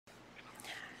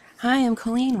Hi, I'm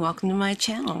Coleen. Welcome to my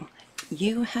channel.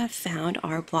 You have found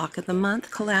our Block of the Month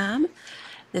collab.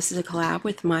 This is a collab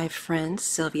with my friends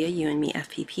Sylvia, You and Me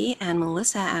FPP, and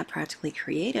Melissa at Practically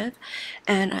Creative.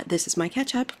 And this is my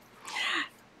catch-up.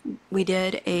 They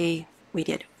did,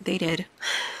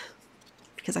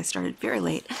 because I started very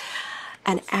late,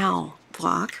 an owl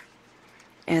block.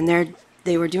 And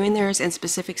they were doing theirs in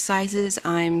specific sizes.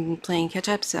 I'm playing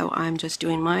catch-up, so I'm just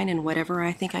doing mine and whatever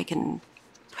I think I can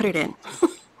put it in.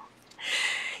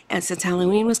 And since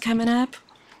Halloween was coming up,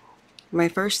 my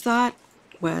first thought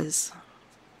was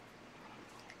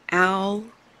owl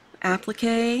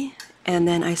applique, and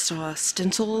then I saw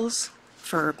stencils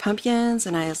for pumpkins,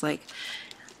 and I was like,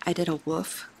 I did a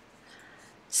wolf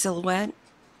silhouette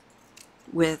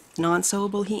with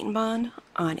non-sewable heat and bond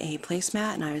on a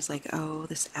placemat, and I was like, oh,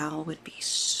 this owl would be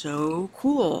so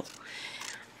cool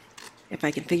if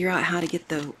I can figure out how to get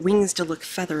the wings to look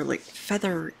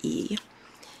feathery.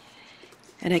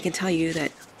 And I can tell you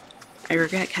that I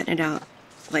regret cutting it out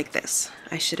like this.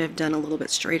 I should have done a little bit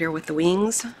straighter with the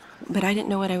wings, but I didn't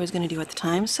know what I was going to do at the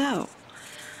time, so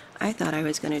I thought I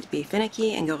was going to be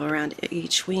finicky and go around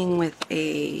each wing with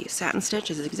a satin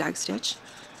stitch, a zigzag stitch.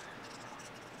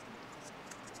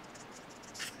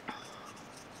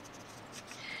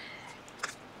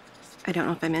 I don't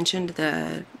know if I mentioned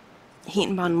the Heat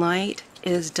and Bond Light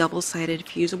is double-sided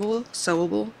fusible,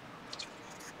 sewable,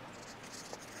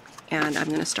 and I'm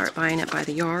going to start buying it by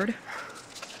the yard.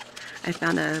 I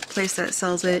found a place that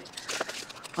sells it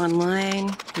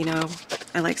online. You know,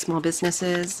 I like small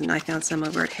businesses, and I found some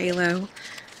over at Halo.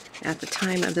 At the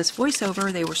time of this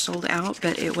voiceover, they were sold out,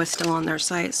 but it was still on their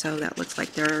site, so that looks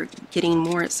like they're getting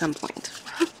more at some point.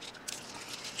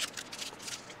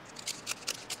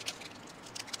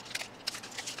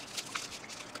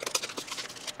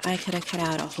 I could have cut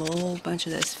out a whole bunch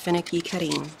of this finicky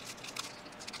cutting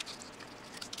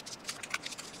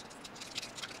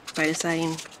by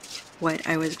deciding what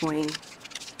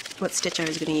stitch I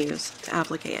was going to use to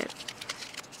applique it.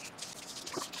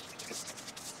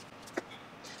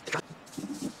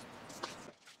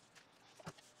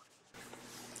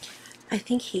 I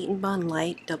think Heat and Bond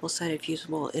Light double-sided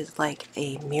fusible is like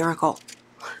a miracle.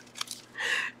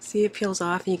 See, it peels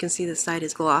off and you can see the side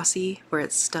is glossy where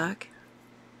it's stuck,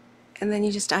 and then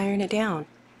you just iron it down.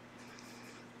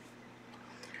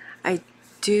 I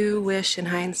do wish in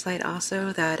hindsight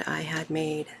also that I had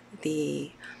made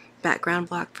the background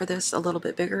block for this a little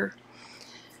bit bigger.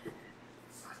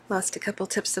 Lost a couple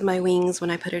tips of my wings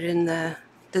when I put it in the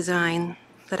design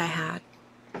that I had.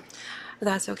 But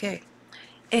that's okay.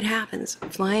 It happens.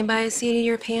 Flying by the seat of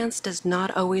your pants does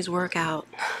not always work out.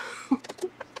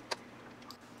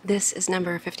 This is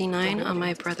number 59 on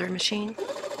my Brother machine,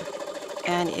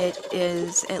 and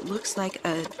it looks like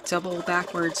a double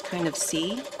backwards kind of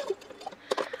C,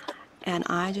 and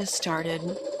I just started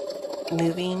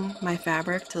moving my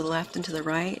fabric to the left and to the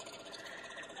right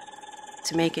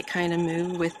to make it kind of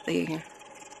move with the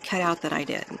cutout that I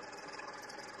did.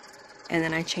 And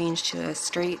then I changed to a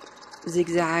straight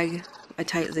zigzag, a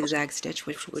tight zigzag stitch,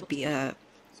 which would be a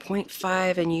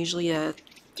 0.5 and usually a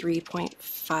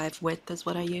 3.5 width is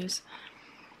what I use.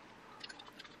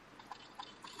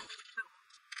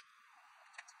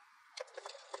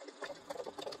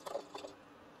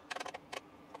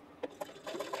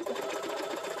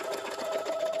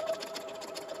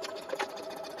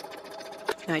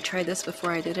 Now, I tried this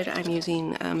before I did it. I'm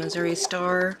using Missouri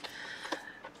Star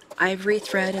ivory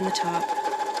thread in the top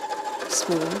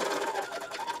spool,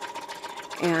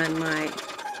 and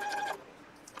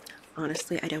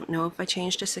honestly, I don't know if I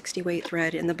changed to 60 weight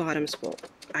thread in the bottom spool.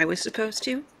 I was supposed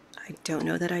to. I don't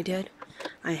know that I did.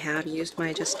 I have used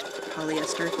my just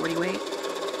polyester 40 weight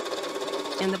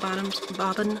in the bottom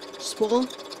bobbin spool.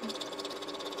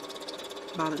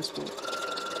 Bobbin spool.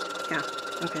 Yeah,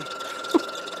 okay.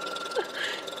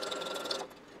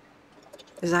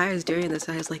 As I was doing this,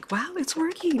 I was like, wow, it's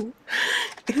working.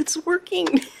 It's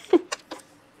working.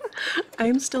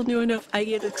 I'm still new enough. I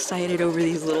get excited over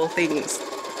these little things.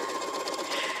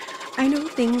 I know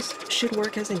things should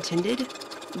work as intended,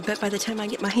 but by the time I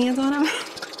get my hands on them,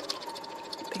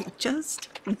 they just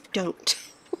don't.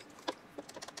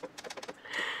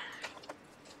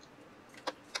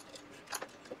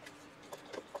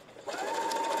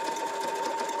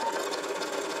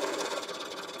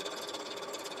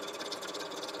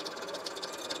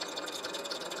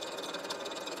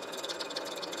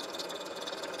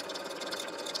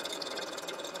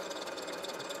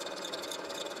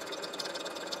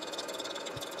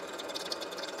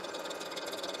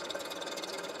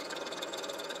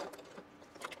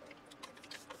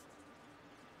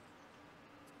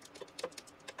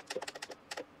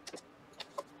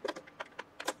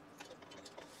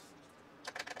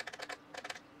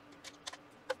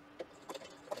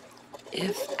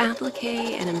 If applique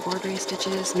and embroidery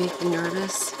stitches make you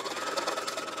nervous,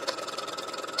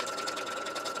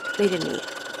 they didn't eat.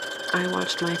 I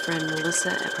watched my friend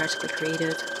Melissa at Practically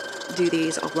Creative do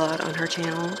these a lot on her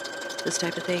channel, this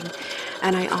type of thing,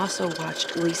 and I also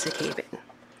watched Lisa Caven.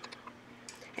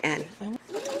 And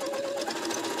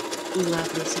we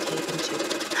love Lisa Caven too.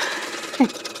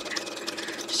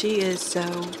 She is so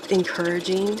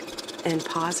encouraging and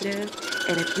positive,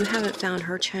 and if you haven't found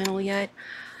her channel yet,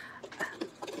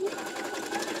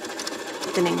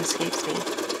 the name escapes me.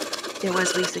 It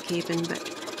was Lisa Caven, but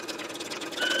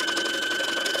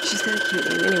she's got a cute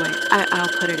name. Anyway, I'll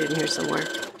put it in here somewhere.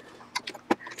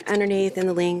 Underneath in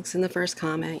the links in the first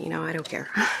comment, you know, I don't care.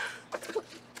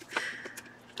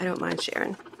 I don't mind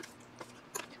sharing.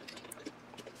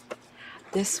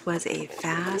 This was a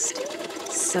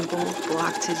fast, simple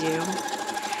block to do,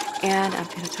 and I'm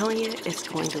going to tell you, it's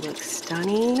going to look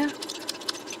stunning,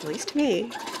 at least to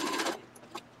me,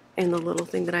 in the little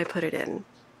thing that I put it in.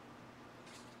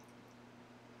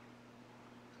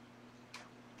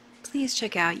 Please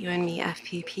check out You and Me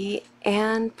FPP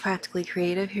and Practically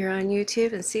Creative here on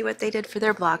YouTube and see what they did for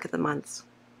their block of the months.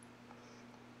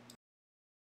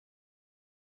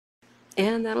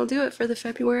 And that'll do it for the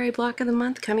February block of the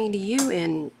month, coming to you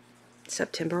in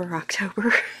September or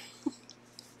October.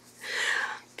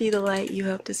 Be the light you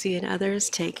hope to see in others.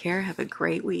 Take care. Have a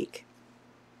great week.